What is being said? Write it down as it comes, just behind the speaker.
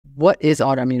What is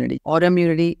autoimmunity?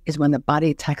 Autoimmunity is when the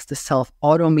body attacks the self.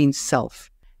 Auto means self.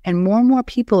 And more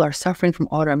people are suffering from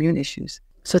autoimmune issues.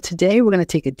 So today we're going to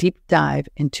take a deep dive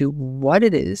into what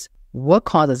it is, what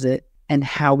causes it, and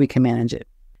how we can manage it.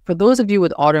 For those of you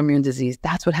with autoimmune disease,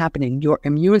 that's what's happening. Your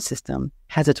immune system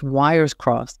has its wires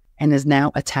crossed and is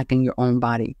now attacking your own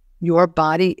body. Your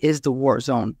body is the war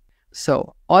zone.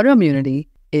 So autoimmunity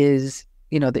is,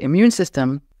 the immune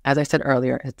system, as I said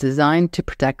earlier, is designed to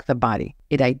protect the body.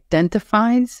 It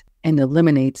identifies and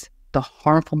eliminates the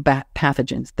harmful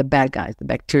pathogens, the bad guys, the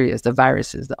bacteria, the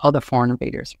viruses, the other foreign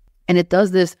invaders. And it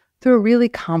does this through a really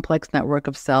complex network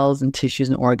of cells and tissues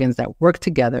and organs that work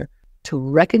together to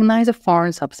recognize a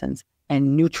foreign substance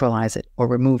and neutralize it or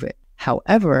remove it.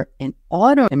 However, in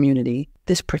autoimmunity,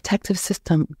 this protective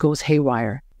system goes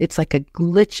haywire. It's like a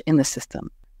glitch in the system.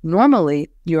 Normally,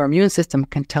 your immune system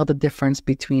can tell the difference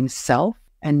between self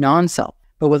and non-self.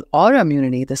 But with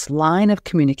autoimmunity, this line of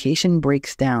communication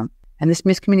breaks down. And this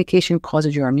miscommunication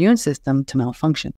causes your immune system to malfunction.